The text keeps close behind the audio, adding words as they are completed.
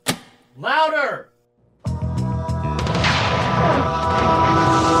Louder!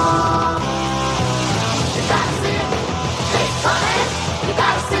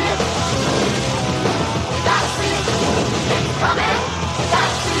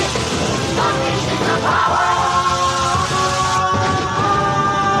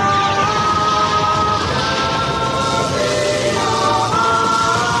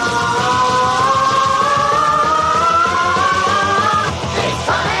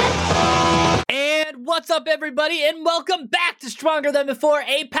 What's up, everybody, and welcome back to Stronger Than Before,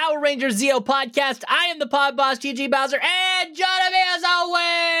 a Power Rangers Zeo podcast. I am the pod boss, GG Bowser, and joining me, as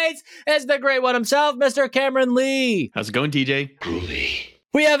always, is the great one himself, Mr. Cameron Lee. How's it going, TJ? Groovy.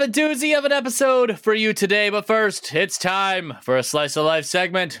 We have a doozy of an episode for you today, but first, it's time for a Slice of Life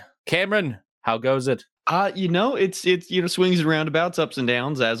segment. Cameron, how goes it? It's swings and roundabouts, ups and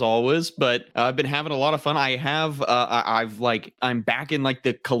downs as always, but I've been having a lot of fun. I'm back in like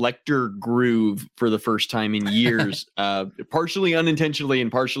the collector groove for the first time in years, partially unintentionally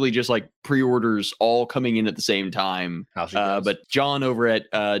and partially just like pre-orders all coming in at the same time. But John over at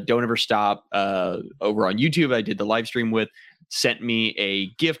Don't Ever Stop over on YouTube, I did the live stream with, sent me a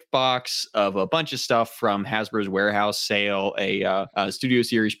gift box of a bunch of stuff from Hasbro's warehouse sale, a Studio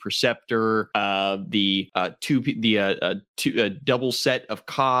Series Perceptor, the double set of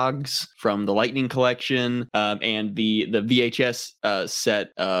cogs from the Lightning collection, and the VHS set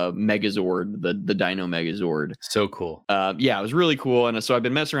Megazord, the Dino Megazord. So cool. Yeah, it was really cool, and so I've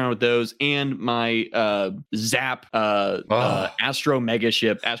been messing around with those and my Zap Astro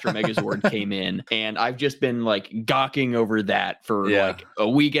Megazord came in, and I've just been like gawking over that for like a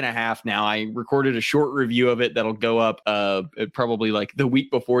week and a half now. I recorded a short review of it that'll go up probably like the week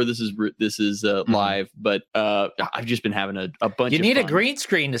before this is live, but I've just been having a bunch of fun. You need a green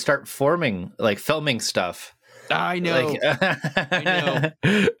screen to start filming stuff. I know. I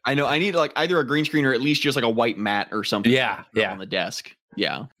know. I need like either a green screen or at least just like a white mat or something on the desk.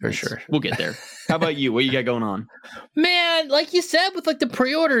 Yeah, for sure. We'll get there. How about you? What you got going on? Man, like you said, with like the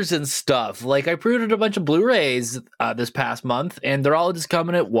pre-orders and stuff, like I pre-ordered a bunch of Blu-rays this past month, and they're all just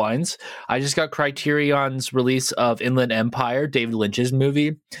coming at once. I just got Criterion's release of Inland Empire, David Lynch's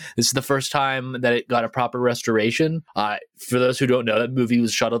movie. This is the first time that it got a proper restoration. For those who don't know, that movie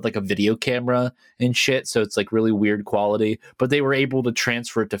was shot with like a video camera and shit, so it's like really weird quality. But they were able to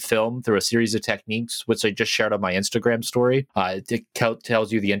transfer it to film through a series of techniques, which I just shared on my Instagram story. It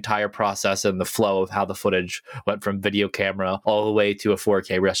tells you the entire process and the flow of how the footage went from video camera all the way to a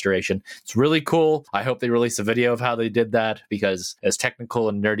 4K restoration. It's really cool. I hope they release a video of how they did that, because as technical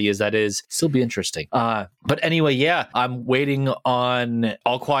and nerdy as that is, it'll still be interesting. But anyway, yeah, I'm waiting on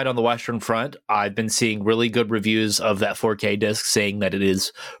All Quiet on the Western Front. I've been seeing really good reviews of that 4K disc, saying that it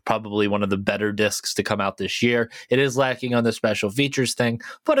is probably one of the better discs to come out this year. It is lacking on the special features thing,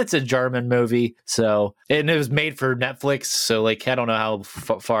 but it's a German movie, and it was made for Netflix, so like I don't know how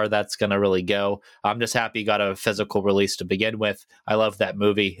far that's gonna really go. I'm just happy it got a physical release to begin with. I love that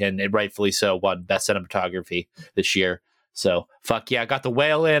movie, and it rightfully so won Best Cinematography this year. So fuck yeah, I got The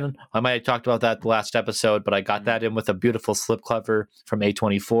Whale in. I might have talked about that the last episode, but I got that in with a beautiful slipcover from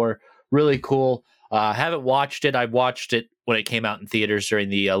A24. Really cool. I haven't watched it. I watched it when it came out in theaters during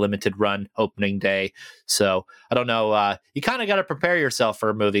the limited run opening day. So I don't know. You kind of got to prepare yourself for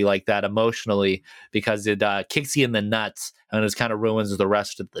a movie like that emotionally, because it kicks you in the nuts and it kind of ruins the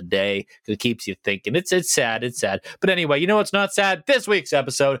rest of the day. It keeps you thinking. It's sad. It's sad. But anyway, you know what's not sad? This week's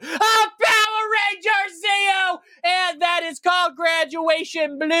episode of Power Rangers Zeo, and that is called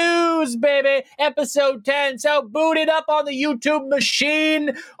Graduation Blues, baby. Episode 10. So boot it up on the YouTube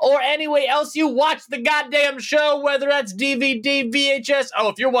machine or any way else you watch the goddamn show, whether that's DVD, VHS. Oh,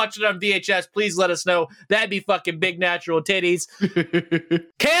 if you're watching it on VHS, please let us know. That'd be fucking big natural titties.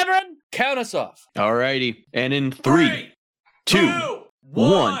 Cameron, count us off. Alrighty. And in 3, 2,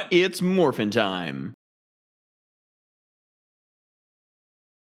 1, it's morphin' time.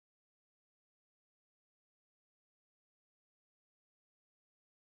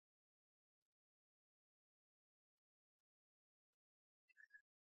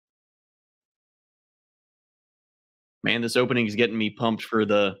 Man, this opening is getting me pumped for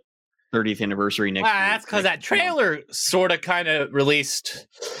the 30th anniversary next year. That's because that trailer sort of kind of released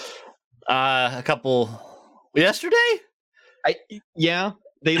a couple yesterday. They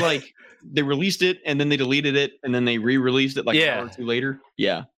released it and then they deleted it and then they re-released it like an hour or two later.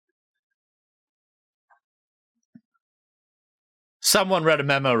 Yeah. Someone read a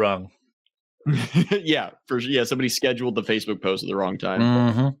memo wrong. Somebody scheduled the Facebook post at the wrong time.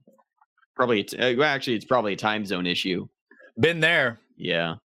 Mm-hmm. It's probably a time zone issue. Been there.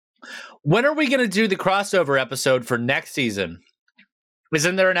 Yeah. When are we going to do the crossover episode for next season?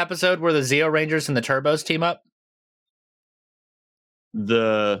 Isn't there an episode where the Zeo Rangers and the Turbos team up?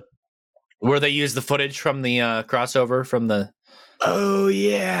 Where they use the footage from the crossover from the... Oh,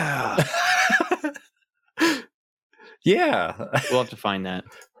 yeah. Yeah. We'll have to find that.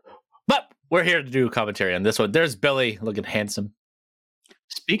 But we're here to do commentary on this one. There's Billy looking handsome.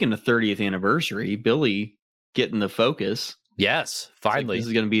 Speaking of 30th anniversary, Billy getting the focus. Yes, finally. This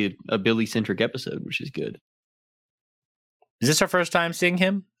is going to be a Billy-centric episode, which is good. Is this our first time seeing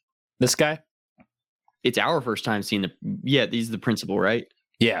him? This guy? It's our first time seeing the... Yeah, he's the principal, right?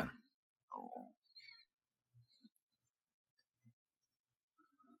 Yeah.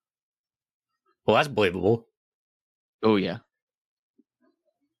 Well, that's believable. Oh, yeah.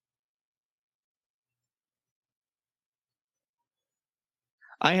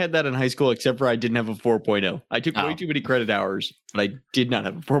 I had that in high school, except for I didn't have a 4.0. I took way too many credit hours, but I did not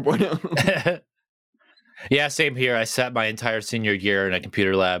have a 4.0. Yeah, same here. I sat my entire senior year in a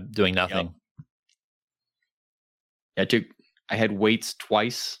computer lab doing nothing. Yep. I had weights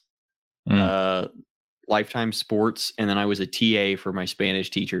twice, lifetime sports, and then I was a TA for my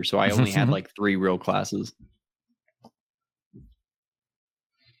Spanish teacher, so I only had like 3 real classes.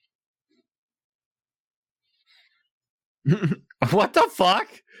 What the fuck?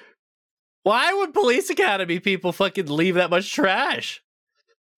 Why would Police Academy people fucking leave that much trash?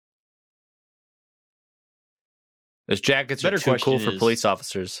 Those jackets are too cool for police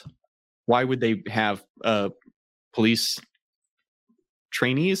officers. Why would they have police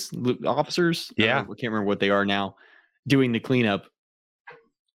trainees, officers? Yeah. I can't remember what they are now, doing the cleanup.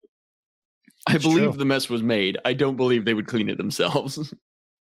 I believe the mess was made. I don't believe they would clean it themselves.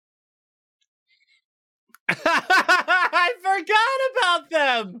 I forgot about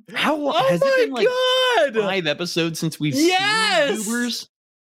them. How long has it been? Like 5 episodes since we've seen YouTubers?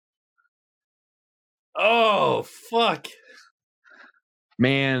 Oh fuck,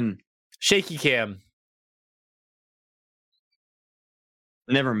 man! Shaky cam.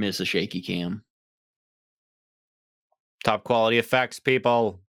 Never miss a shaky cam. Top quality effects,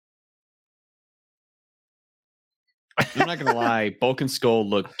 people. I'm not gonna lie, Bulk and Skull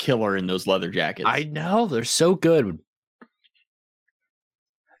look killer in those leather jackets. I know, they're so good.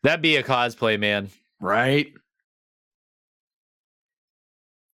 That'd be a cosplay, man. Right?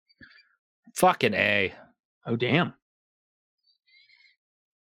 Fucking A. Oh, damn.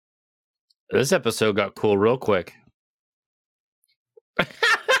 This episode got cool real quick.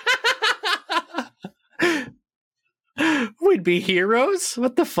 We'd be heroes?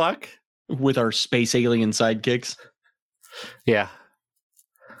 What the fuck? With our space alien sidekicks. Yeah.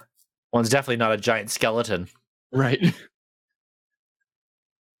 One's definitely not a giant skeleton. Right.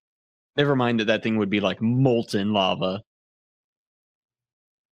 Never mind that thing would be like molten lava.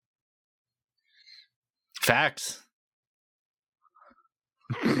 Facts.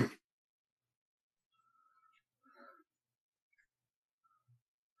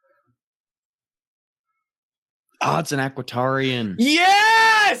 Oh, it's an Aquatarian.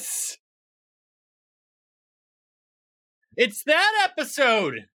 Yes! It's that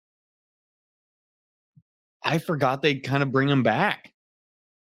episode. I forgot they'd kind of bring him back.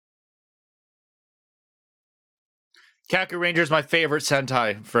 Kaku Ranger is my favorite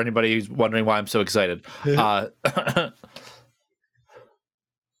Sentai, for anybody who's wondering why I'm so excited.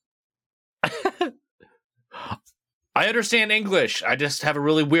 I understand English. I just have a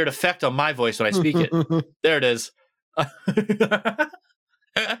really weird effect on my voice when I speak it. There it is.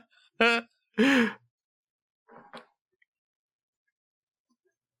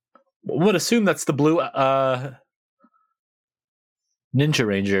 Would assume that's the blue Ninja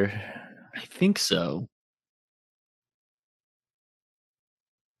Ranger. I think so.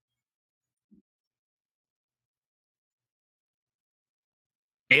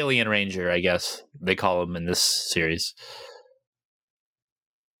 Alien Ranger, I guess they call him in this series.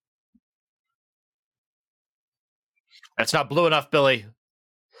 That's not blue enough, Billy.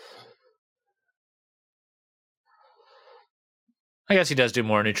 I guess he does do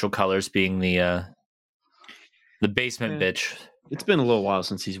more neutral colors, being the basement bitch. It's been a little while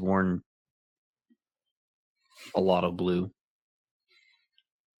since he's worn a lot of blue.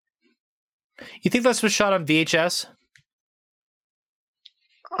 You think this was shot on VHS?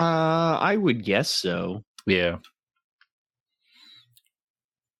 I would guess so. Yeah.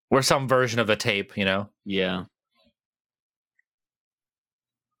 Or some version of a tape, you know? Yeah.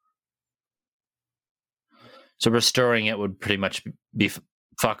 So restoring it would pretty much be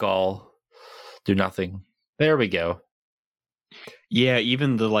fuck all, do nothing. There we go. Yeah,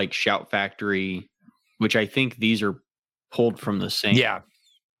 even the like Shout Factory, which I think these are pulled from the same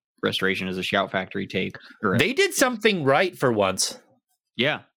restoration as a Shout Factory tape. They did something right for once.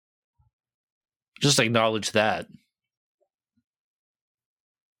 Yeah. Just acknowledge that.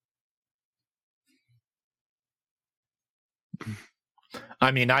 I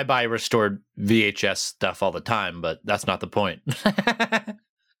mean, I buy restored VHS stuff all the time, but that's not the point.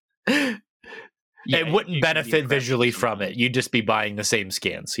 It wouldn't benefit visually from it. You'd just be buying the same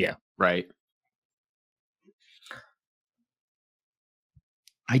scans. Yeah. Right.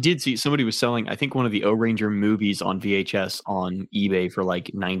 I did see somebody was selling, I think, one of the O-Ranger movies on VHS on eBay for like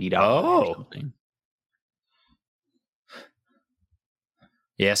 $90 or something.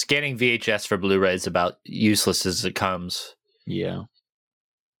 Yeah, scanning VHS for Blu-ray is about useless as it comes. Yeah.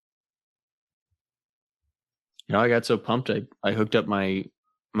 You know, I got so pumped. I hooked up my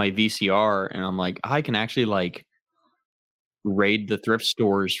VCR, and I'm like, I can actually like raid the thrift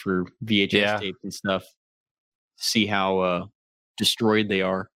stores for VHS tapes and stuff. See how destroyed they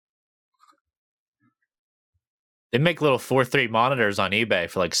are. They make little 4:3 monitors on eBay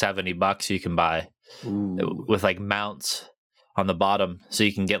for like $70 you can buy. Ooh. With like mounts on the bottom, so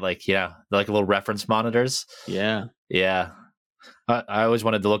you can get like little reference monitors. Yeah. I always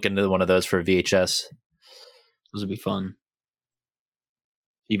wanted to look into one of those for VHS. Those would be fun,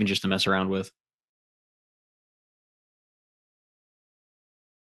 even just to mess around with.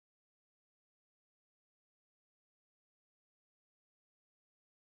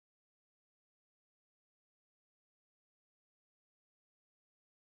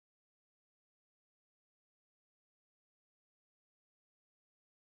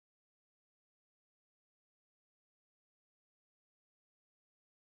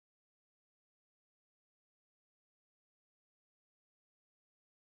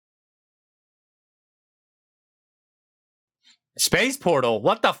 Space Portal,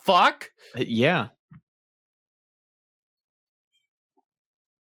 what the fuck? Yeah.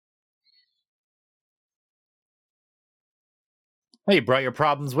 Hey, you brought your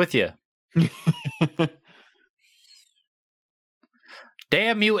problems with you.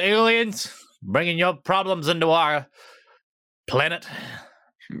 Damn you aliens, bringing your problems into our planet.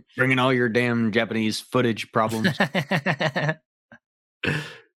 Bringing all your damn Japanese footage problems.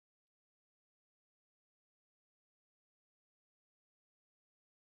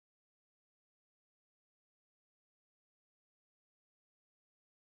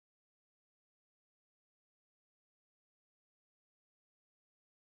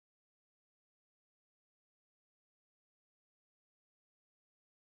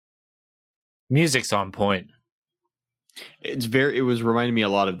 Music's on point. It was reminding me a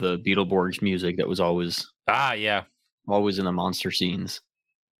lot of the Beetleborgs music that was always always in the monster scenes.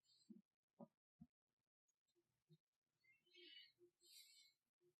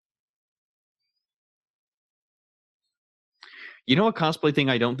 You know, a cosplay thing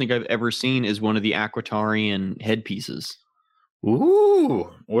I don't think I've ever seen is one of the Aquatarian headpieces.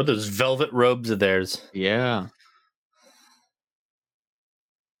 Ooh, or those velvet robes of theirs. Yeah.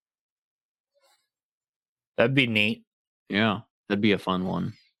 That'd be neat. Yeah, that'd be a fun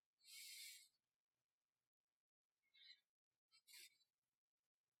one.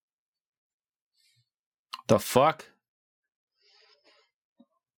 The fuck?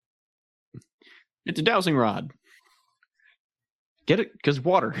 It's a dowsing rod. Get it? Because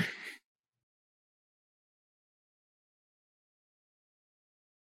water.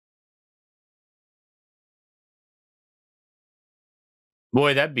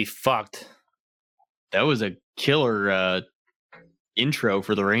 Boy, that'd be fucked. That was a killer intro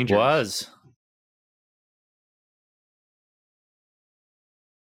for the Rangers. Was.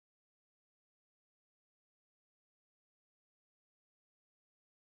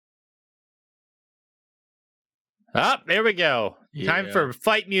 Ah, there we go. Yeah. Time for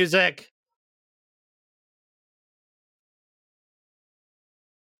fight music.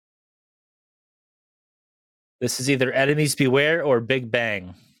 This is either Enemies Beware or Big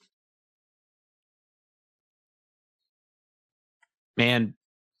Bang. Man,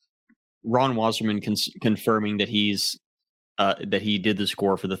 Ron Wasserman confirming that he's that he did the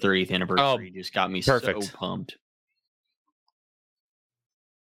score for the 30th anniversary just got me perfect. so pumped.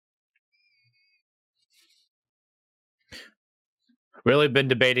 Really been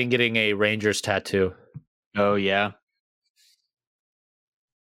debating getting a Rangers tattoo. Oh yeah.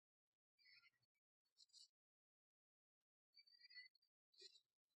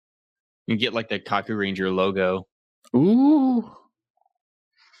 You get like the Kaku Ranger logo. Ooh.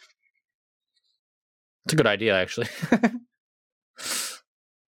 It's a good idea, actually.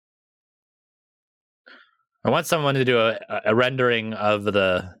 I want someone to do a rendering of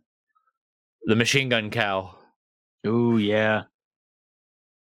the machine gun cow. Ooh, yeah.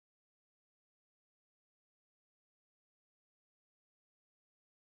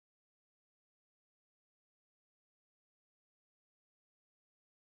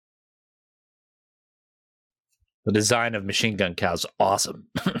 The design of Machine Gun Cow's awesome.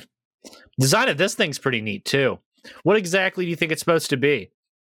 Design of this thing's pretty neat too. What exactly do you think it's supposed to be?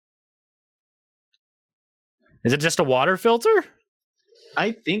 Is it just a water filter?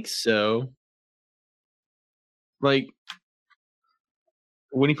 I think so. Like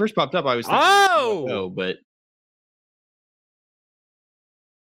when he first popped up, I was thinking, but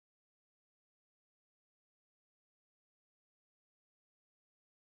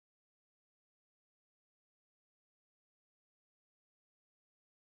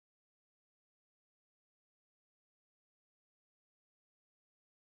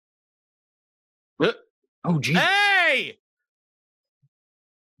oh geez. Hey!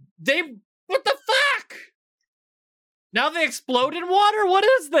 What the fuck? Now they explode in water? What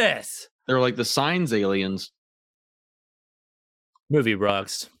is this? They're like the Signs aliens. Movie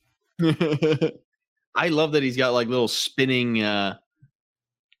rocks. I love that he's got like little spinning yeah,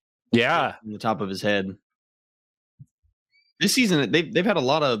 on the top of his head. This season they've had a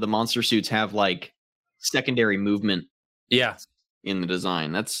lot of the monster suits have like secondary movement. Yeah. In the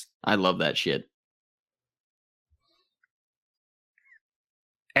design. I love that shit.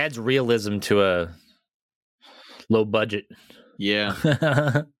 Adds realism to a low budget. Yeah.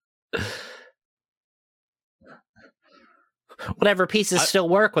 Whatever pieces still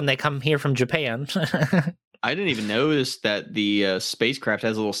work when they come here from Japan. I didn't even notice that the spacecraft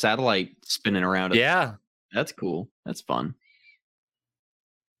has a little satellite spinning around it. Yeah. That's cool. That's fun.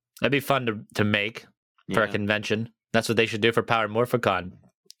 That'd be fun to make for a convention. That's what they should do for Power Morphicon.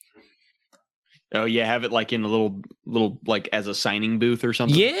 Oh yeah, have it like in a little like as a signing booth or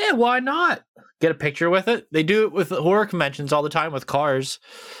something. Yeah, why not? Get a picture with it. They do it with horror conventions all the time with cars.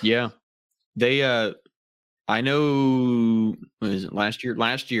 Yeah. They I know what is it, last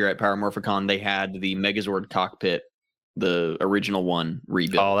year at Power Morphicon they had the Megazord cockpit, the original one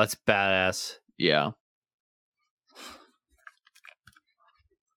rebuilt. Oh, that's badass. Yeah.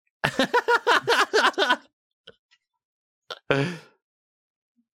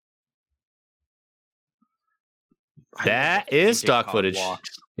 That is stock footage. Walks.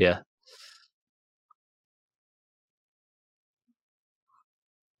 Yeah.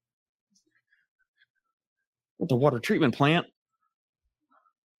 The water treatment plant.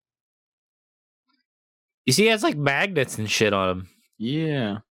 You see, he has like magnets and shit on him.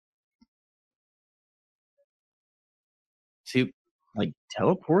 Yeah. See, like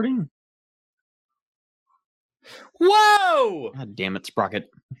teleporting? Whoa! God damn it, Sprocket.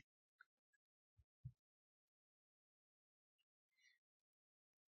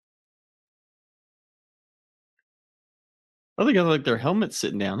 Oh, they got like their helmets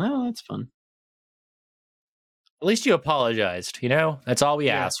sitting down. Oh, that's fun. At least you apologized, you know? That's all we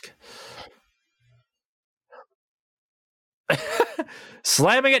ask.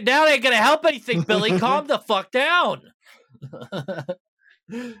 Slamming it down ain't gonna help anything, Billy. Calm the fuck down.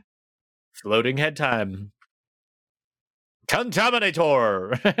 Floating head time.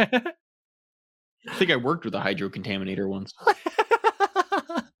 Contaminator. I think I worked with a hydro contaminator once.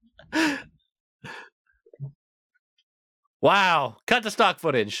 Wow. Cut the stock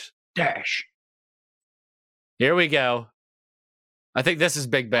footage. Dash. Here we go. I think this is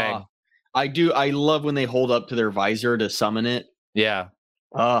Big Bang. I do. I love when they hold up to their visor to summon it. Yeah.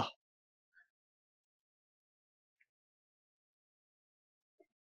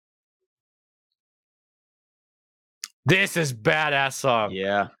 This is badass song.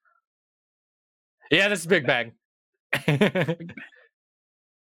 Yeah. Yeah, this is Big Bang.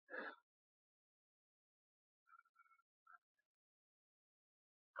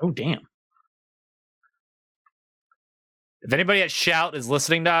 Oh, damn. If anybody at Shout is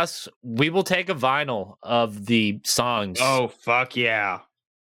listening to us, we will take a vinyl of the songs. Oh, fuck yeah.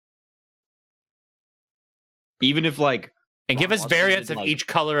 Even if like... And give us variants of like each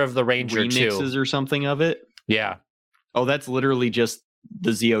color of the Ranger remixes too. Or something of it. Yeah. Oh, that's literally just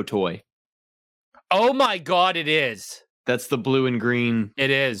the Zeo toy. Oh my god, it is. That's the blue and green. It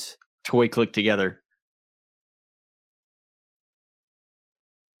is. Toy clicked together.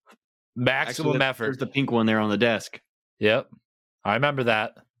 Maximum effort. There's the pink one there on the desk. Yep. I remember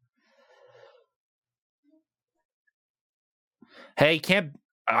that. Hey,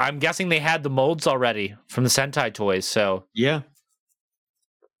 I'm guessing they had the molds already from the Sentai toys, so yeah.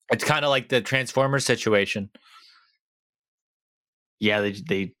 It's kind of like the Transformers situation. Yeah,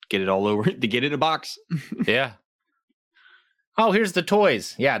 they get it all over. They get it in a box. Yeah. Oh, here's the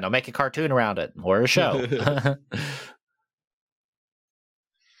toys. Yeah, no, make a cartoon around it or a show.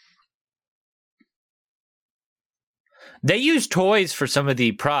 They use toys for some of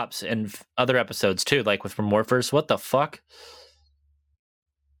the props in other episodes too, like with Morphers. What the fuck?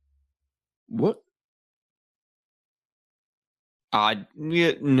 What?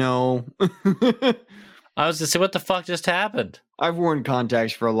 No. I was to say, what the fuck just happened? I've worn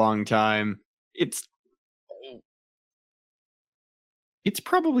contacts for a long time. It's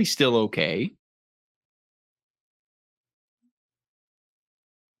probably still okay.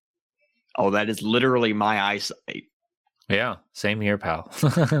 Oh, that is literally my eyesight. Yeah, same here, pal.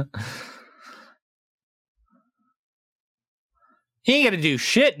 He ain't gonna do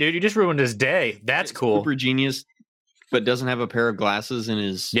shit, dude. You just ruined his day. That's cool. Super genius, but doesn't have a pair of glasses in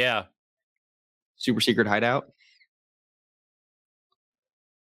his super secret hideout.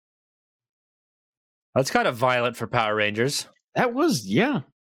 That's kind of violent for Power Rangers. That was, yeah.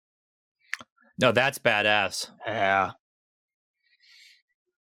 No, that's badass. Yeah.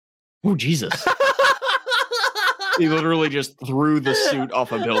 Oh, Jesus. He literally just threw the suit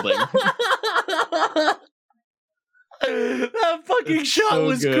off a building. That fucking shot so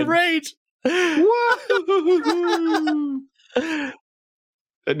was good. Great. That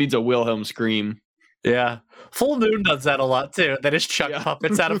needs a Wilhelm scream. Yeah. Full Moon does that a lot too. They just chuck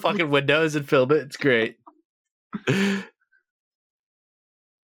puppets out of fucking windows and film it. It's great.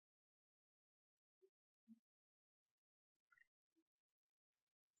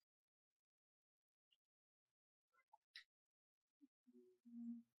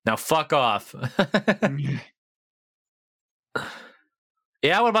 Now fuck off.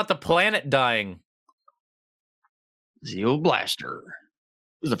 Yeah, what about the planet dying? Zeo Blaster.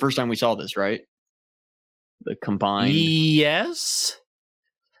 This is the first time we saw this, right? The combined. Yes.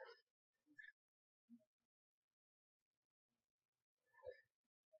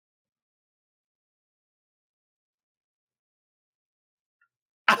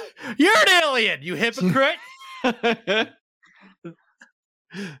 You're an alien, you hypocrite.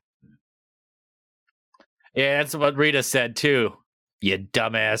 Yeah, that's what Rita said too. You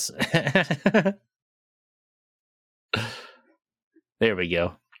dumbass. There we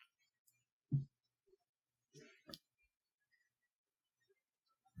go.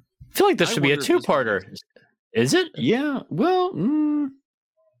 I feel like this should be a two-parter. Is it? Yeah. Well,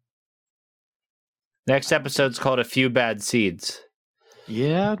 next episode's called A Few Bad Seeds.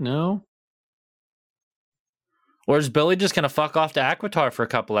 Yeah, no. Or is Billy just going to fuck off to Aquitar for a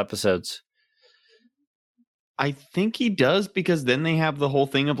couple episodes? I think he does, because then they have the whole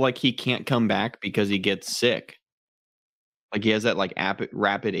thing of like he can't come back because he gets sick. Like he has that like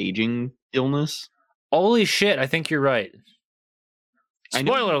rapid aging illness. Holy shit, I think you're right.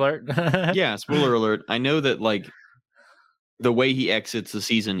 Spoiler alert. Yeah, spoiler alert. I know that like the way he exits the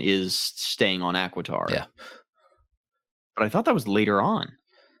season is staying on Aquitar. Yeah. But I thought that was later on.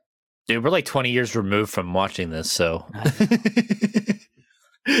 Dude, we're like 20 years removed from watching this, so.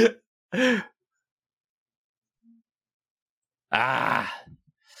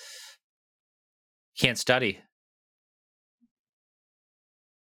 Can't study.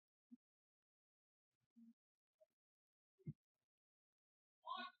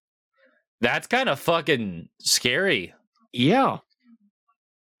 That's kind of fucking scary. Yeah.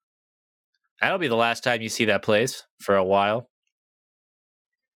 That'll be the last time you see that place for a while.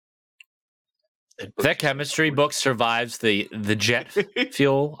 If that chemistry book survives the jet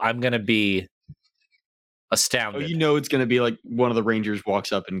fuel, I'm going to be astounded. Oh, you know it's going to be like one of the Rangers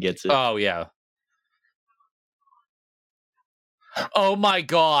walks up and gets it. Oh, yeah. Oh, my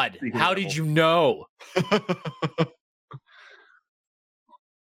God. How did you know?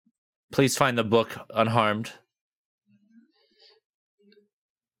 Please find the book unharmed.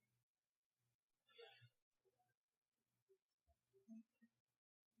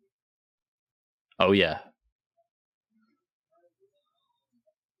 Oh, yeah.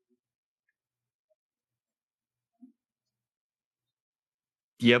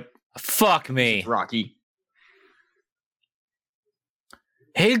 Yep. Fuck me. Rocky.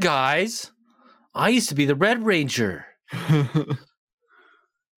 Hey, guys. I used to be the Red Ranger.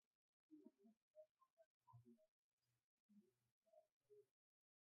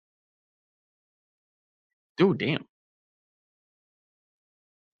 Oh, damn.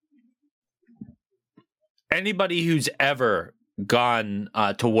 Anybody who's ever gone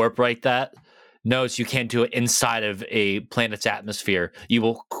to warp like that knows you can't do it inside of a planet's atmosphere. You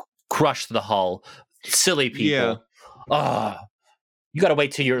will crush the hull. Silly people. Yeah. You got to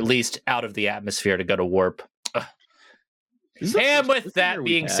wait till you're at least out of the atmosphere to go to warp. And with that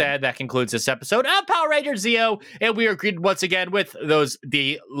being said, that concludes this episode of Power Rangers Zeo. And we are greeted once again with those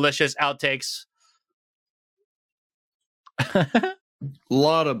delicious outtakes. A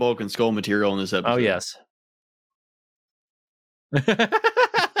lot of Bulk and Skull material in this episode. Oh, yes.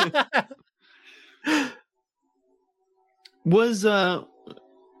 Was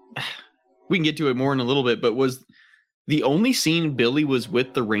we can get to it more in a little bit, but was The only scene Billy was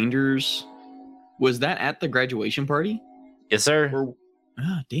with the Rangers, was that at the graduation party? Yes, sir.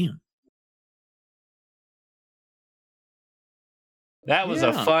 Damn. That was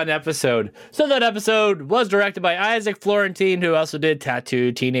a fun episode. So that episode was directed by Isaac Florentine, who also did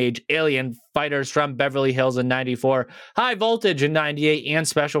Tattoo, Teenage Alien Fighters from Beverly Hills in 94, High Voltage in 98, and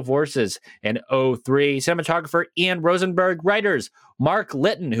Special Forces in 03. Cinematographer Ian Rosenberg. Writers Mark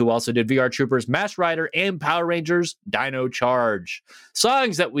Litton, who also did VR Troopers, Masked Rider, and Power Rangers Dino Charge.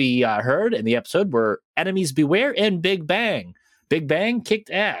 Songs that we heard in the episode were Enemies Beware and Big Bang. Big Bang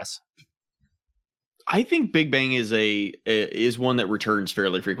kicked ass. I think Big Bang is one that returns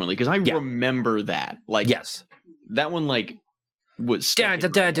fairly frequently because I remember that. Like, yes, that one was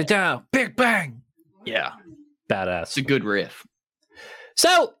Big Bang. Yeah, badass. It's a good riff.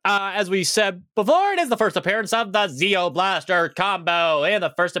 So, as we said before, it is the first appearance of the Zeo Blaster combo, and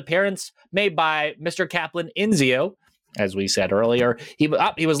the first appearance made by Mr. Kaplan in Zeo. As we said earlier, he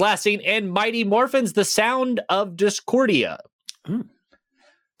was last seen in Mighty Morphins: The Sound of Discordia.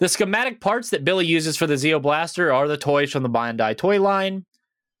 The schematic parts that Billy uses for the Zeo Blaster are the toys from the Bandai toy line.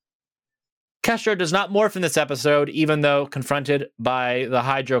 Kestra does not morph in this episode, even though confronted by the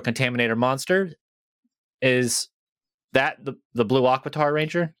Hydro Contaminator monster. Is that the Blue Aquitar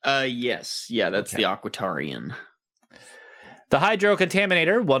Ranger? Yes. Yeah, that's the Aquatarian. The Hydro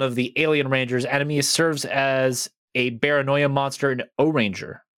Contaminator, one of the Alien Ranger's enemies, serves as a Baranoia monster in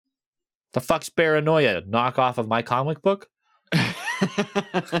O-Ranger. The fuck's Baranoia? Knockoff of my comic book?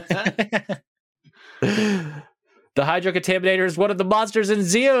 The Hydro Contaminator is one of the monsters in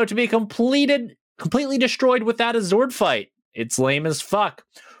Zeo to be completely destroyed without a Zord fight. It's lame as fuck.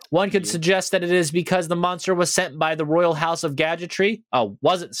 One could suggest that it is because the monster was sent by the Royal House of Gadgetry.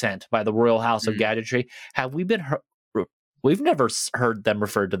 Wasn't sent by the Royal House of Gadgetry. Have we been we've never heard them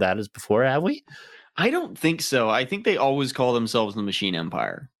referred to that as before, have we? I don't think so. I think they always call themselves the Machine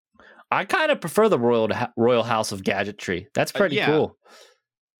Empire. I kind of prefer the Royal House of Gadgetry. That's pretty cool.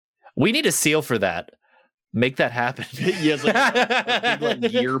 We need a seal for that. Make that happen. Yes, a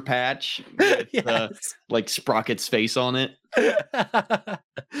big gear patch with Sprocket's face on it.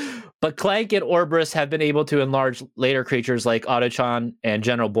 But Clank and Orbrus have been able to enlarge later creatures like Autochan and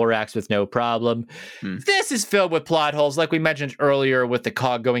General Borax with no problem. This is filled with plot holes, like we mentioned earlier, with the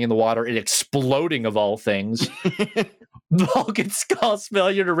cog going in the water and exploding of all things. Vulcan Skull's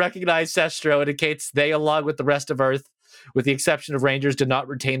failure to recognize Sestro indicates they, along with the rest of Earth, with the exception of Rangers, did not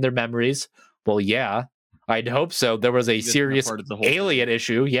retain their memories. Well, yeah. I'd hope so. There was a serious alien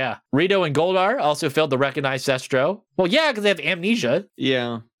issue. Yeah. Rito and Goldar also failed to recognize Sestro. Well, yeah, because they have amnesia.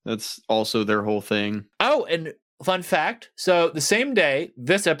 Yeah, that's also their whole thing. Oh, and fun fact. So the same day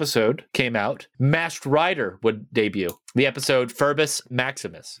this episode came out, Masked Rider would debut. The episode Ferbus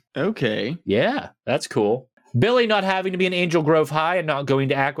Maximus. Okay. Yeah, that's cool. Billy not having to be in Angel Grove High and not going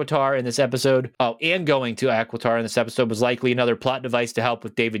to Aquitar in this episode. And going to Aquitar in this episode was likely another plot device to help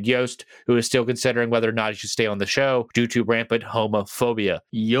with David Yost, who is still considering whether or not he should stay on the show due to rampant homophobia.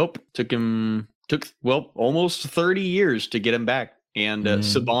 Yup. Took almost 30 years to get him back. And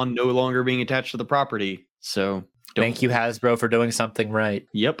Saban no longer being attached to the property. So thank you, Hasbro, for doing something right.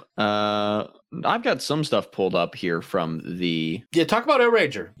 Yep. I've got some stuff pulled up here from the... Yeah, talk about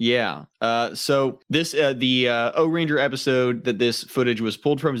O-Ranger. Yeah. So this, the O-Ranger episode that this footage was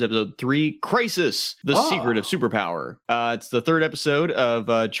pulled from is episode 3, Crisis, The Secret of Superpower. It's the third episode of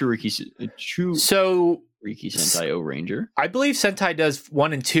Riki Sentai O-Ranger. I believe Sentai does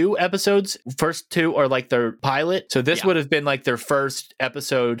 1 and 2 episodes. First 2 are like their pilot. So this would have been like their first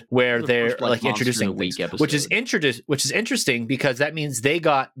episode where they're like introducing things, which is interesting because that means they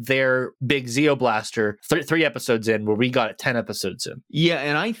got their big Zeo Blaster 3 episodes in, where we got it 10 episodes in. Yeah,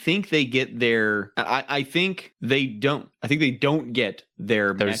 and I think they get their... I think they don't. I think they don't get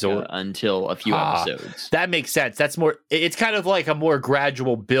their mecha until a few episodes. That makes sense. That's more... It's kind of like a more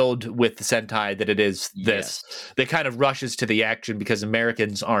gradual build with the Sentai than it is this. Yes. They kind of rushes to the action because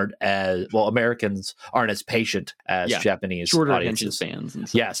Americans aren't as patient as Japanese shorter audiences. Attention spans and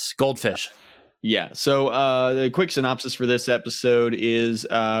stuff. Yes, Goldfish. Yeah. So the quick synopsis for this episode is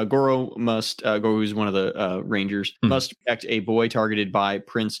Goro, who's one of the Rangers, must protect a boy targeted by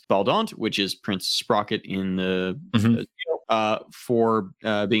Prince Valdant, which is Prince Sprocket in the for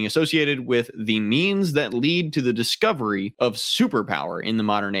being associated with the means that lead to the discovery of superpower in the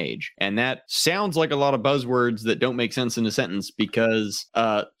modern age. And that sounds like a lot of buzzwords that don't make sense in a sentence, because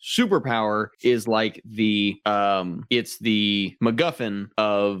superpower is like it's the MacGuffin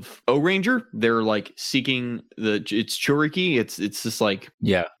of O-Ranger. They're like seeking it's Churiki. It's this like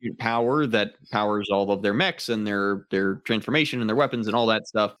power that powers all of their mechs and their transformation and their weapons and all that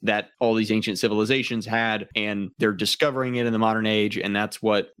stuff that all these ancient civilizations had, and they're discovering it in the modern age, and that's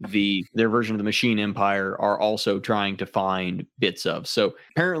what their version of the Machine Empire are also trying to find bits of. So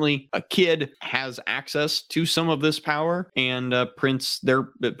apparently a kid has access to some of this power, and Prince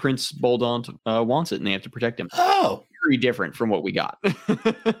Boldant wants it, and they have to protect him. Oh, very different from what we got.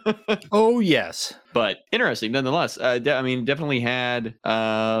 Oh yes, but interesting nonetheless. Definitely had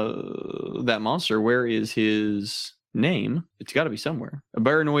that monster. Where is his name? It's got to be somewhere. A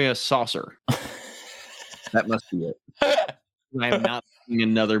Baranoia saucer. That must be it. I have not seen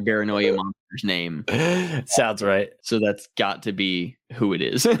another Baranoia monster's name. Sounds right. So that's got to be who it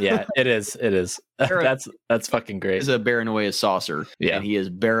is. Yeah, it is. That's fucking great. He's a Baranoia saucer, and he is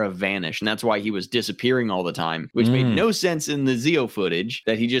Baravanish, and that's why he was disappearing all the time, which made no sense in the Zeo footage,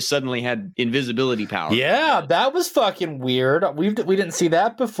 that he just suddenly had invisibility power. Yeah, that was fucking weird. We didn't see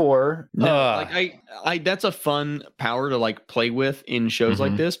that before. No, like that's a fun power to like play with in shows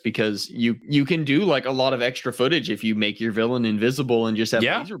like this, because you can do like a lot of extra footage if you make your villain invisible and just have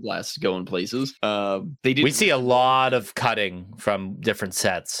laser blasts going places. We see a lot of cutting from different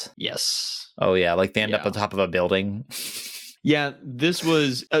sets. Yes. Oh yeah, like they end up on top of a building. Yeah, this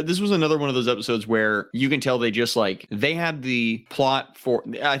was another one of those episodes where you can tell they had the plot for.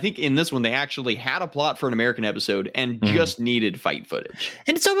 I think in this one they actually had a plot for an American episode and just needed fight footage.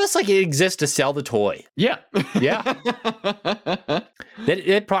 And it's almost like it exists to sell the toy. Yeah, yeah.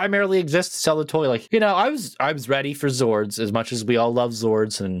 It primarily exists to sell the toy. Like, I was ready for Zords, as much as we all love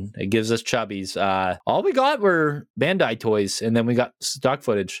Zords and it gives us chubbies. All we got were Bandai toys, and then we got stock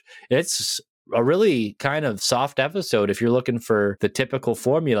footage. It's a really kind of soft episode if you're looking for the typical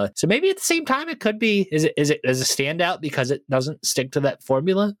formula. So maybe at the same time it could be is it a standout because it doesn't stick to that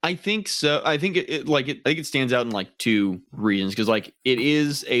formula? I think so. I think it stands out in like two reasons, because like it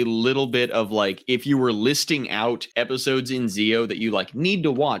is a little bit of like, if you were listing out episodes in Zeo that you like need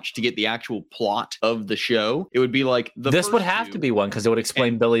to watch to get the actual plot of the show, it would be like this would have to be one, because it would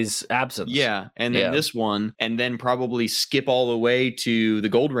explain Billy's absence. Yeah, and then this one, and then probably skip all the way to the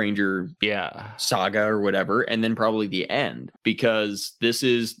Gold Ranger saga or whatever, and then probably the end, because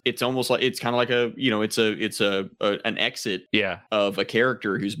it's almost like it's kind of like an exit of a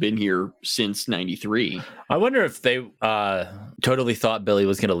character who's been here since 93. I wonder if they totally thought Billy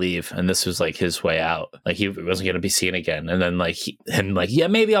was gonna leave and this was like his way out, like he wasn't gonna be seen again, and then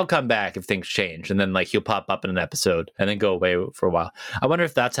maybe I'll come back if things change, and then like he'll pop up in an episode and then go away for a while. I wonder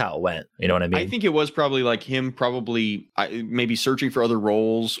if that's how it went. You know what I mean? I think it was probably like him maybe searching for other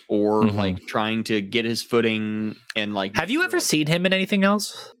roles, or like trying to get his footing, and like. Have you ever seen him in anything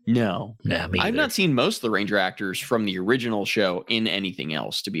else? No. Nah, me I've either. not seen most of the Ranger actors from the original show in anything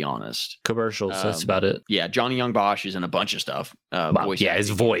else, to be honest. Commercials, that's about it. Yeah, Johnny Young Bosch is in a bunch of stuff. His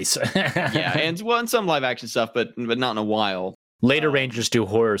voice. Yeah, and some live action stuff, but not in a while. Later Rangers do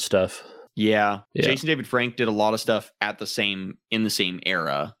horror stuff. Yeah. Jason David Frank did a lot of stuff in the same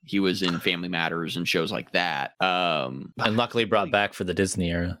era. He was in Family Matters and shows like that. And luckily brought back for the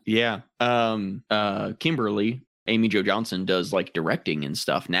Disney era. Yeah. Kimberly, Amy Jo Johnson, does like directing and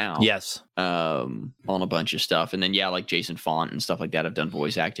stuff now. Yes. On a bunch of stuff. And then like Jason Font and stuff like that have done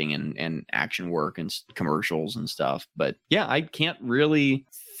voice acting and action work and commercials and stuff. But yeah, I can't really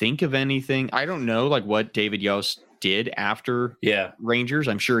think of anything. I don't know like what David Yost did after Rangers.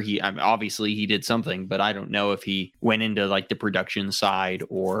 I'm sure obviously he did something, but I don't know if he went into like the production side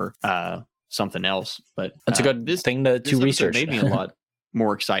or something else. But that's a good thing to research. Made me a lot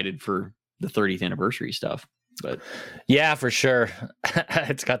more excited for the 30th anniversary stuff. But yeah, for sure.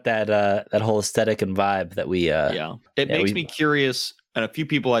 It's got that whole aesthetic and vibe that we it makes me curious, and a few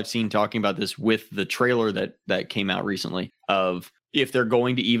people I've seen talking about this with the trailer that came out recently, of if they're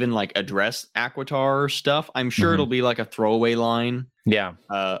going to even like address Aquitar stuff. I'm sure it'll be like a throwaway line. Yeah.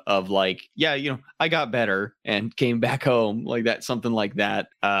 Of like, I got better and came back home, like that, something like that.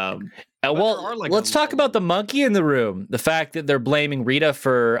 Well, let's talk about the monkey in the room. The fact that they're blaming Rita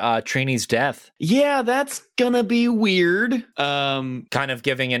for Trini's death. Yeah, that's gonna be weird. Kind of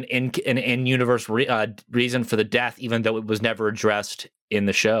giving an in-universe reason for the death, even though it was never addressed in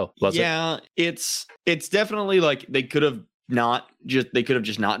the show. Was it? It's definitely like they could have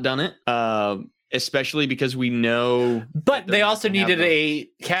just not done it. especially because we know. But they also needed a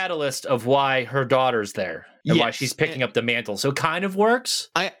catalyst of why her daughter's there. And why she's picking up the mantle. So it kind of works.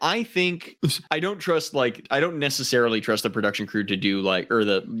 I think I don't necessarily trust the production crew to do or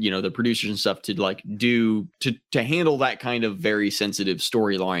the producers and stuff to handle that kind of very sensitive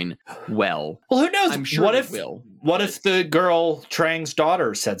storyline well. Well, who knows? I'm sure what if the girl Trang's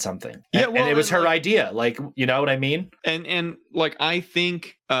daughter said something? Yeah, and it was her idea. You know what I mean? And I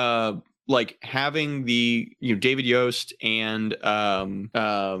think having the David Yost and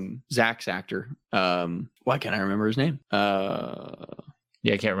Zach's actor. Why can't I remember his name?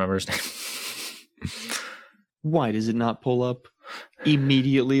 Yeah, I can't remember his name. Why does it not pull up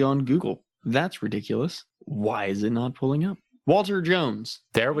immediately on Google? That's ridiculous. Why is it not pulling up? Walter Jones.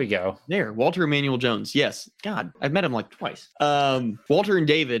 There we go. Walter Emmanuel Jones. Yes. God, I've met him twice. Walter and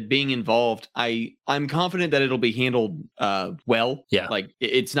David being involved, I'm confident that it'll be handled well. Yeah.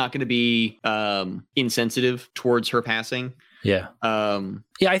 It's not going to be insensitive towards her passing. Yeah.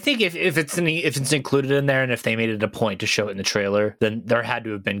 I think if it's included in there and if they made it a point to show it in the trailer, then there had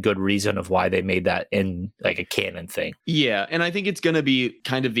to have been good reason of why they made that in a canon thing. Yeah, and I think it's going to be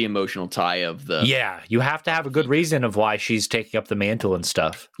kind of the emotional tie of the. Yeah, you have to have a good reason of why she's taking up the mantle and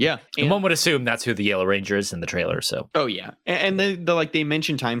stuff. Yeah, and one would assume that's who the Yellow Ranger is in the trailer. So. Oh yeah, and they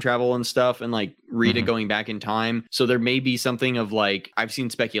mentioned time travel and stuff, and Rita going back in time. So there may be something of I've seen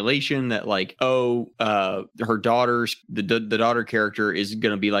speculation that her daughter's the daughter character is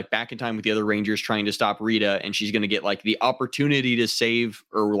going to be back in time with the other Rangers trying to stop Rita, and she's going to get the opportunity to save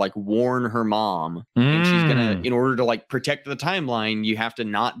or warn her mom, and she's gonna, in order to protect the timeline, you have to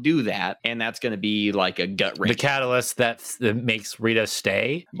not do that, and that's going to be a gut wrench. The catalyst that makes Rita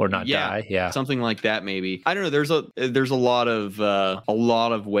stay or not die, something like that maybe. I don't know. There's a lot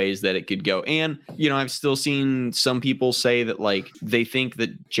of ways that it could go, and I've still seen some people say that they think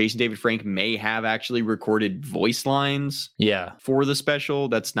that Jason David Frank may have actually recorded voice lines for the special.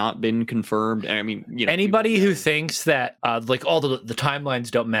 That's not been confirmed. And I mean, anybody who thinks that all the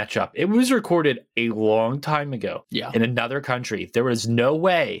timelines don't match up, it was recorded a long time ago in another country. There was no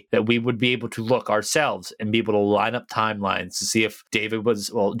way that we would be able to look ourselves and be able to line up timelines to see if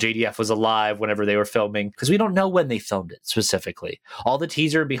JDF was alive whenever they were filming, because we don't know when they filmed it specifically. All the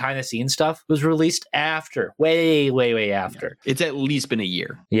teaser behind the scenes stuff was released after, way after. It's at least been a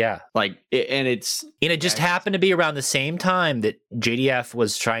year. Yeah. It just happened to be around the same time that JDF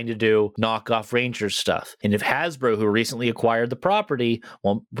was trying to do knockoff Rangers stuff. And if Hasbro, who recently acquired the property,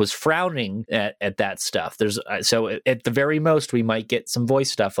 was frowning at that stuff, so at the very most, we might get some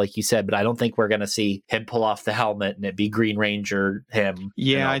voice stuff, like you said, but I don't think we're going to see him pull off the helmet and it be Green Ranger, him.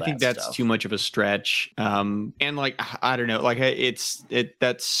 Yeah, I think that's too much of a stretch. And I don't know,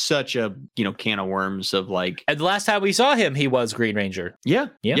 that's such a, can of worms of and the last time we saw him, he was Green Ranger. Yeah.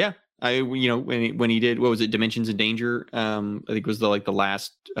 When he did, what was it, Dimensions in Danger? I think was the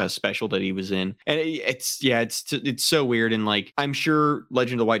last special that he was in, and it's so weird, and I'm sure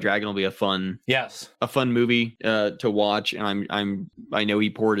Legend of the White Dragon will be a fun movie to watch, and I know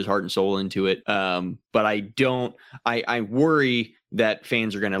he poured his heart and soul into it, but I worry that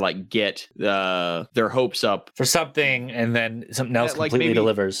fans are going to get their hopes up for something, and then something else completely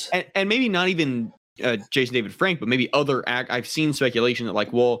delivers, and maybe not even Jason David Frank, but maybe other I've seen speculation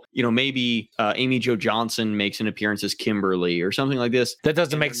that maybe Amy Jo Johnson makes an appearance as Kimberly or something like this. That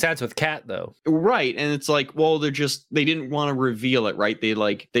doesn't make sense with Kat though, right? And it's they didn't want to reveal it, right? They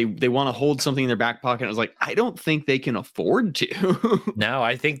want to hold something in their back pocket. I was I don't think they can afford to. No,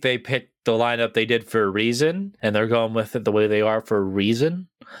 I think they picked the lineup they did for a reason, and they're going with it the way they are for a reason.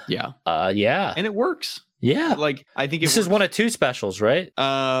 Yeah. And it works. Yeah. I think this is one of two specials, right?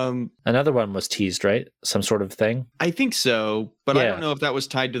 Another one was teased, right? Some sort of thing. I think so, but I don't know if that was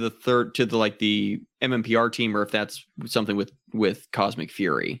tied to the MMPR team, or if that's something with Cosmic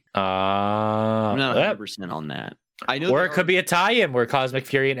Fury. I'm not 100% on that. I know, or it could be a tie-in where Cosmic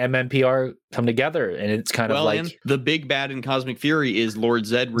Fury and MMPR come together, and it's kind of and the big bad in Cosmic Fury is Lord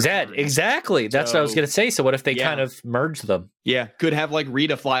Zed. Zed, exactly. That's what I was going to say. So what if they kind of merge them? Yeah, could have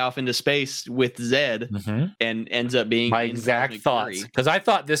Rita fly off into space with Zed, and ends up being my exact thoughts, because I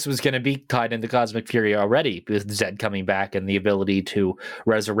thought this was going to be tied into Cosmic Fury already, with Zed coming back and the ability to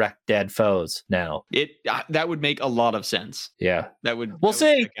resurrect dead foes. Now that would make a lot of sense. Yeah, that would. We'll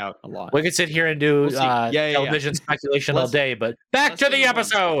see. Check out a lot. We could sit here and do television speculation all day, but back to the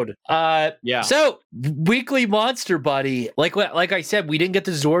episode. So Weekly Monster Buddy, like I said, we didn't get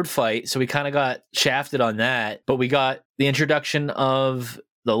the Zord fight, so we kind of got shafted on that, but we got the introduction of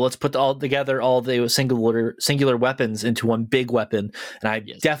let's put all the singular weapons into one big weapon, and I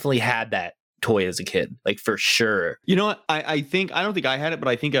definitely had that toy as a kid, like for sure. You know what? I think I don't think I had it, but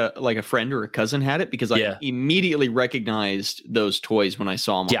I think a friend or a cousin had it because I immediately recognized those toys when I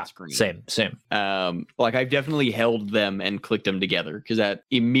saw them on screen. Same. Like I've definitely held them and clicked them together because that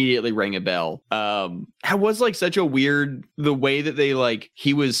immediately rang a bell. It was like such a weird the way that they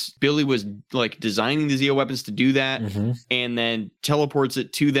Billy was like designing the Zeo weapons to do that, and then teleports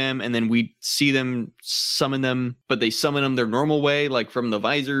it to them, and then we see them summon them, but they summon them their normal way, like from the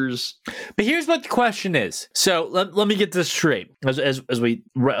visors. But here's what the question is. So let me get this straight as we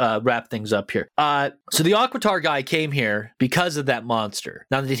wrap things up here. So the Aquitar guy came here because of that monster.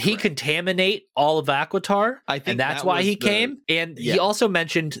 Now, did he contaminate all of Aquitar? I think, and that's why he came. And he also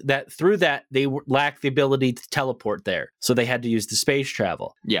mentioned that through that they lacked the ability to teleport there, so they had to use the space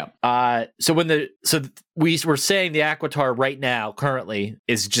travel. Yeah. So we were saying the Aquitar right now currently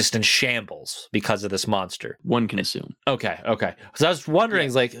is just in shambles because of this monster. One can assume. Okay. So I was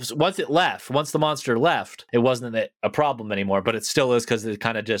wondering, once the monster left, it wasn't a problem anymore, but it still is because it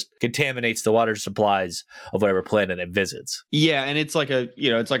kind of just contaminates the water supplies of whatever planet it visits. Yeah, and it's like Earth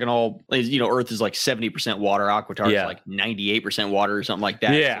is like 70% water. Aquitar is like 98% water or something like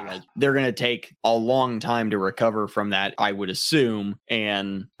that. Yeah. So they're going to take a long time to recover from that, I would assume.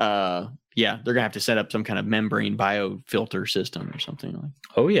 And they're going to have to set up some kind of membrane biofilter system or something like that.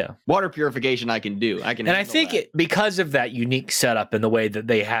 Oh, yeah. Water purification I can do. And I think because of that unique setup and the way that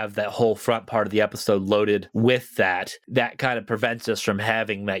they have that whole front part of the episode loaded with that kind of prevents us from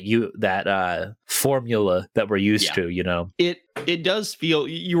having that formula that we're used to, you know? It does feel,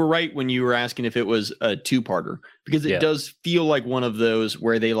 you were right when you were asking if it was a two-parter, because it does feel like one of those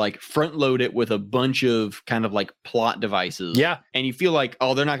where they like front load it with a bunch of kind of like plot devices. Yeah. And you feel like,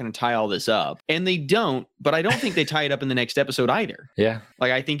 oh, they're not going to tie all this up. And they don't, but I don't think they tie it up in the next episode either. Yeah.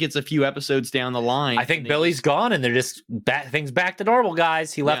 Like, I think it's a few episodes down the line. I think Billy's gone and they're just things back to normal,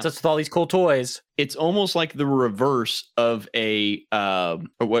 guys. He left us with all these cool toys. It's almost like the reverse of a,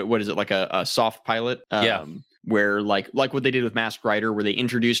 what is it? Like a soft pilot? Where like what they did with Masked Rider, where they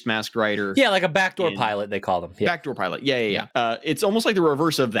introduced Masked Rider. Yeah, like a backdoor pilot, they call them. Yeah. Backdoor pilot. Yeah. It's almost like the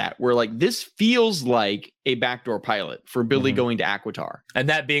reverse of that, where like this feels like a backdoor pilot for Billy going to Aquitar. And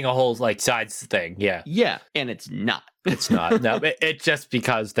that being a whole like sides thing. Yeah. Yeah. And it's not. It's not. No, it's just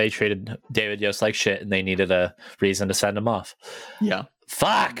because they treated David Yost like shit and they needed a reason to send him off. Yeah.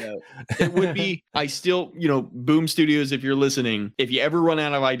 Fuck. It would be, Boom Studios, if you're listening, if you ever run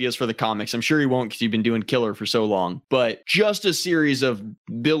out of ideas for the comics, I'm sure you won't because you've been doing Killer for so long, but just a series of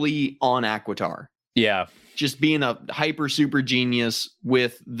Billy on Aquitar. Yeah. Just being a hyper super genius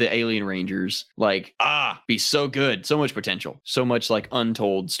with the Alien Rangers, be so good. So much potential. So much like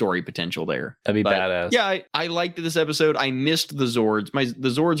untold story potential there. That'd be badass. Yeah, I liked this episode. I missed the Zords. The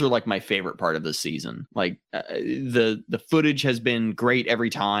Zords are like my favorite part of this season. Like the footage has been great every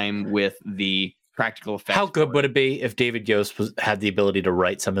time with the practical effects. How good would it be if David Yost had the ability to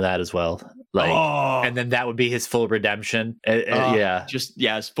write some of that as well? And then that would be his full redemption. His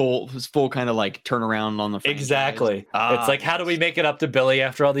full kind of like turnaround on the franchise. Exactly. It's like, how do we make it up to Billy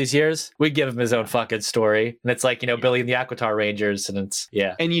after all these years? We give him his own fucking story, and it's like Billy and the Aquitar Rangers, and it's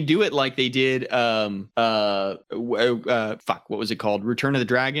And you do it like they did. What was it called? Return of the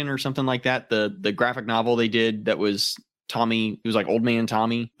Dragon or something like that. The graphic novel they did that was Tommy, it was like Old Man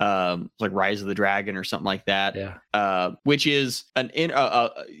Tommy, like Rise of the Dragon or something like that. Yeah. Which is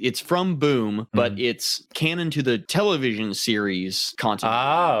it's from Boom, but it's canon to the television series continuity.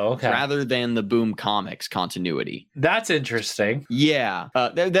 Oh, okay. Rather than the Boom comics continuity. That's interesting. Yeah.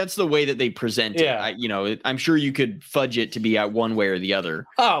 That's the way that they present it. Yeah. I'm sure you could fudge it to be out one way or the other.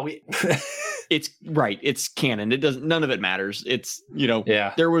 Oh, It's right. It's canon. It doesn't. None of it matters. It's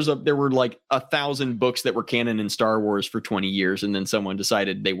Yeah. There were like 1,000 books that were canon in Star Wars for 20 years, and then someone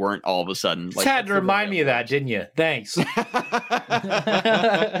decided they weren't all of a sudden. Just had to remind me of that, didn't you? Thanks. I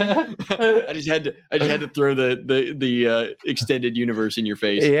just had to throw the extended universe in your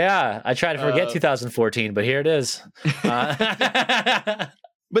face. Yeah, I tried to forget 2014, but here it is.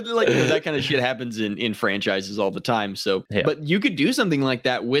 But that kind of shit happens in franchises all the time. So, but you could do something like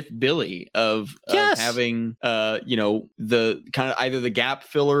that with Billy of having, the kind of either the gap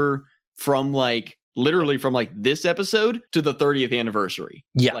filler from literally from this episode to the 30th anniversary.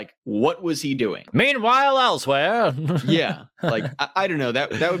 Yeah. Like, what was he doing? Meanwhile, elsewhere. Yeah. I don't know.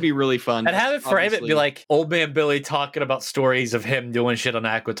 That would be really fun. And have it frame it be like Old Man Billy talking about stories of him doing shit on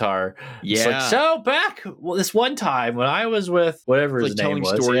Aquitar. Yeah. It's so back this one time when I was with whatever his name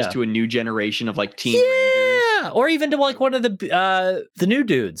was. Telling stories to a new generation of teen rangers. Yeah, or even to like one of the new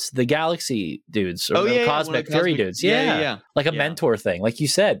dudes, the Galaxy dudes, or the Cosmic Fury dudes. Yeah. Like a mentor thing, like you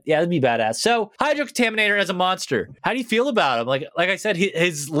said. Yeah, that'd be badass. So, Hydro Contaminator as a monster, how do you feel about him? Like I said,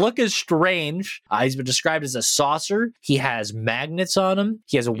 his look is strange. He's been described as a saucer. He has magnets on him.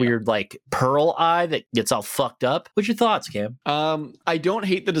 He has a weird like pearl eye that gets all fucked up. What's your thoughts, Cam? I don't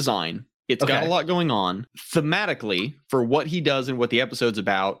hate the design. It's got a lot going on. Thematically, for what he does and what the episode's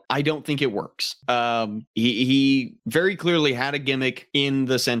about, I don't think it works. He very clearly had a gimmick in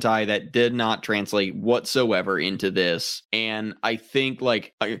the Sentai that did not translate whatsoever into this. And I think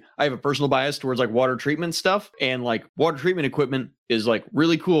like I have a personal bias towards like water treatment stuff, and like water treatment equipment is like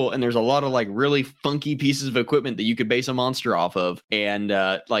really cool, and there's a lot of like really funky pieces of equipment that you could base a monster off of, and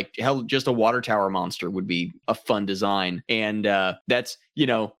like hell, just a water tower monster would be a fun design. And that's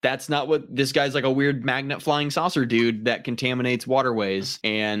not what this guy's like, a weird magnet flying saucer dude that contaminates waterways.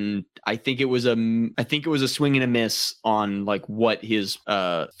 And I think it was a swing and a miss on like what his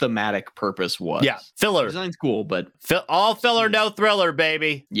thematic purpose was. Yeah, filler design's cool, but all filler, no thriller,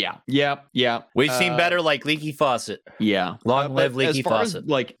 baby. Yeah. We've seen better, like Leaky Faucet. Yeah, long live Leaky Faucet. As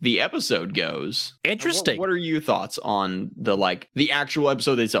like the episode goes, interesting. What are your thoughts on the actual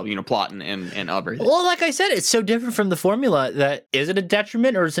episode itself? Plot and everything. Well, like I said, it's so different from the formula that is it a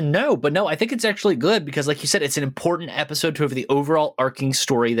detriment or is it no? But no, I think it's actually good because, like you said, it's an important episode to the overall arcing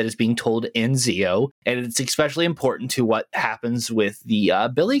story that is being told in Zeo, and it's especially important to what happens with the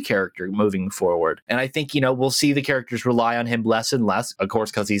Billy character moving forward. And I think we'll see the characters rely on him less and less, of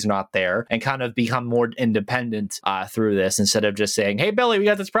course, because he's not there, and kind of become more independent through this instead of just saying, "Hey, Billy, we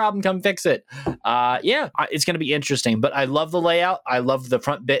got this problem, come fix it." It's going to be interesting. But I love the layout. I love the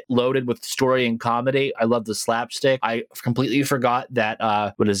front bit loaded with story and comedy. I love the slapstick. I completely forgot that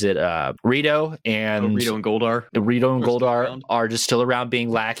Rito and Goldar are just still around being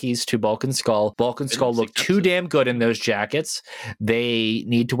lackeys to Bulk and Skull. Bulk and Skull look too damn good in those jackets. They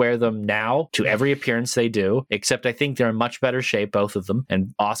need to wear them now to every appearance they do, except I think they're in much better shape, both of them,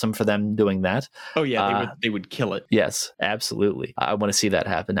 and awesome for them doing that. Oh yeah, they would kill it. Yes, absolutely. I want to see that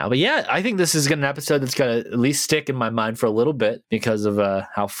happen now. But yeah, I think this is an episode that's going to at least stick in my mind for a little bit because of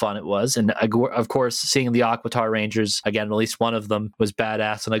how fun it was. And of course, seeing the Aquitar Rangers, again, at least one of them was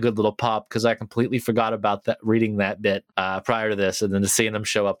badass and a good little pop, because I completely forgot about that, reading that bit prior to this, and then seeing them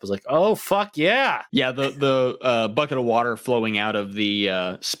show up was like, oh fuck yeah. Yeah, the bucket of water flowing out of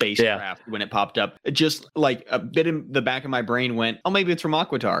the spacecraft when it popped up, it just like a bit in the back of my brain went, oh, maybe it's from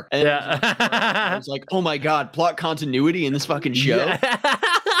Aquitar. And I was like, oh my god, plot continuity in this fucking show. Yeah.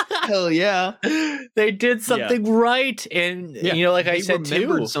 Hell yeah, they did something right. And like I said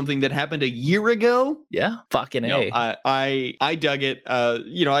too, something that happened a year ago. Yeah, fucking A. I dug it.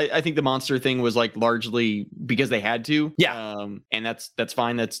 I think the monster thing was like largely because they had to. Yeah. And that's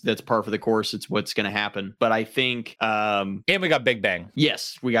fine. That's par for the course. It's what's going to happen. But I think and we got Big Bang.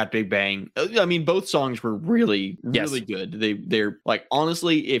 Yes, we got Big Bang. I mean, both songs were really good. They're like,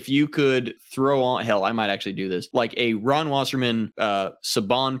 honestly, if you could throw on, hell, I might actually do this, like a Ron Wasserman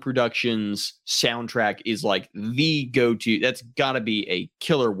Saban Productions soundtrack is like the go-to. That's got to be a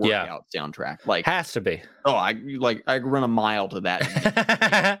killer workout soundtrack. Like, has to be. Oh, I run a mile to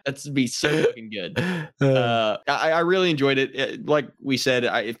that. That's be so fucking good. I really enjoyed it. Like we said,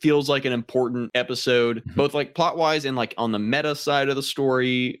 it feels like an important episode, both like plot wise and like on the meta side of the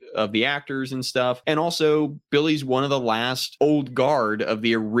story of the actors and stuff. And also, Billy's one of the last old guard of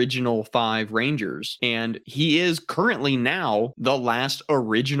the original 5 Rangers, and he is currently now the last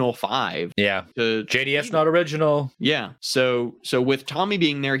original 5. Yeah, JDF's not original. Yeah, so with Tommy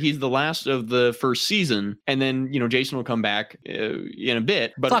being there, he's the last of the first season. And then, Jason will come back in a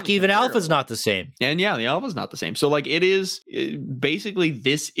bit. But fuck, even Alpha's not the same. And yeah, the Alpha's not the same. So like basically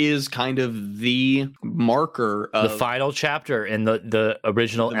this is kind of the marker of the final chapter in the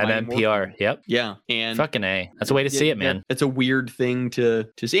original MMPR. Yep. Yeah. And fucking A. That's a way to see it, man. It's a weird thing to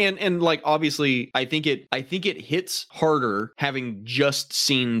see. And like, obviously, I think it hits harder having just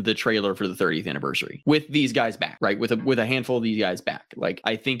seen the trailer for the 30th anniversary with these guys back, right? With a handful of these guys back. Like,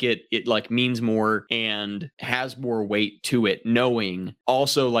 I think it like means more and has more weight to it, knowing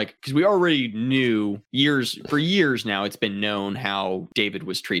also like, because we already knew for years now, it's been known how David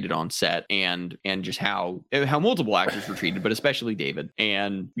was treated on set and just how multiple actors were treated, but especially David.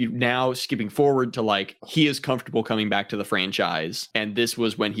 And now skipping forward to like, he is comfortable coming back to the franchise, and this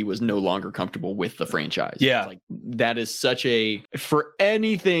was when he was no longer comfortable with the franchise. Yeah, like that is such a, for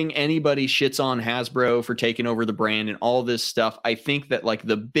anything anybody shits on Hasbro for taking over the brand and all this stuff, I think that like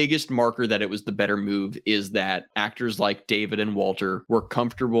the biggest marker that it was the better move move is that actors like David and Walter were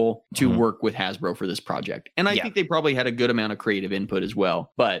comfortable to work with Hasbro for this project. And I think they probably had a good amount of creative input as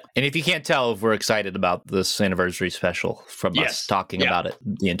well. But and if you can't tell, we're excited about this anniversary special from us talking about it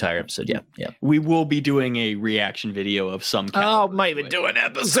the entire episode. Yeah. We will be doing a reaction video of some kind. Oh, might even do an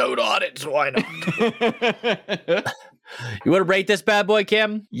episode on it. So why not? You want to rate this bad boy,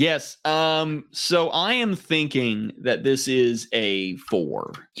 Kim? Yes. So I am thinking that this is a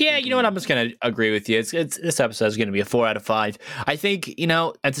 4. Yeah, you know what? I'm just going to agree with you. It's this episode is going to be a 4 out of 5. I think,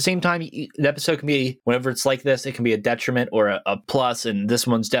 at the same time, the episode can be, whenever it's like this, it can be a detriment or a plus. And this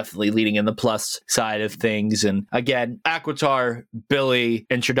one's definitely leading in the plus side of things. And again, Aquitar, Billy,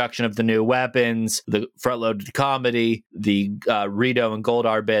 introduction of the new weapons, the front-loaded comedy, the Rito and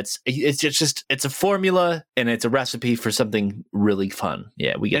Goldar bits. It's a formula and it's a recipe for something really fun.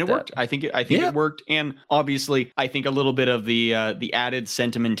 Yeah, we get and it that. Worked. I think it worked, and obviously, I think a little bit of the added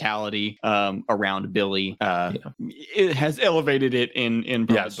sentimentality around Billy it has elevated it in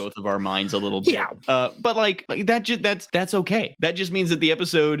probably both of our minds a little bit. Yeah, but like that's okay. That just means that the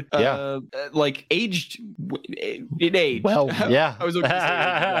episode aged. It aged. Well, yeah, I was going to say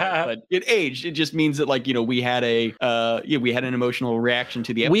that, but it aged. It just means that we had an emotional reaction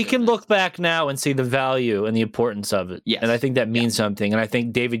to the episode. We can look back now and see the value and the importance of it. Yes. And I think that means something. And I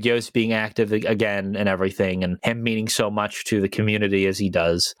think David Yost being active again and everything, and him meaning so much to the community as he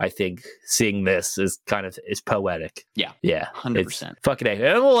does, I think seeing this is poetic. Yeah. Yeah. 100%. Fucking A.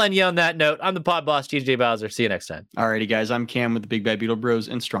 And we'll end you on that note. I'm the pod boss, TJ Bowser. See you next time. Alrighty, guys. I'm Cam with the Big Bad Beetle Bros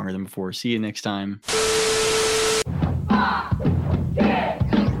and Stronger Than Before. See you next time.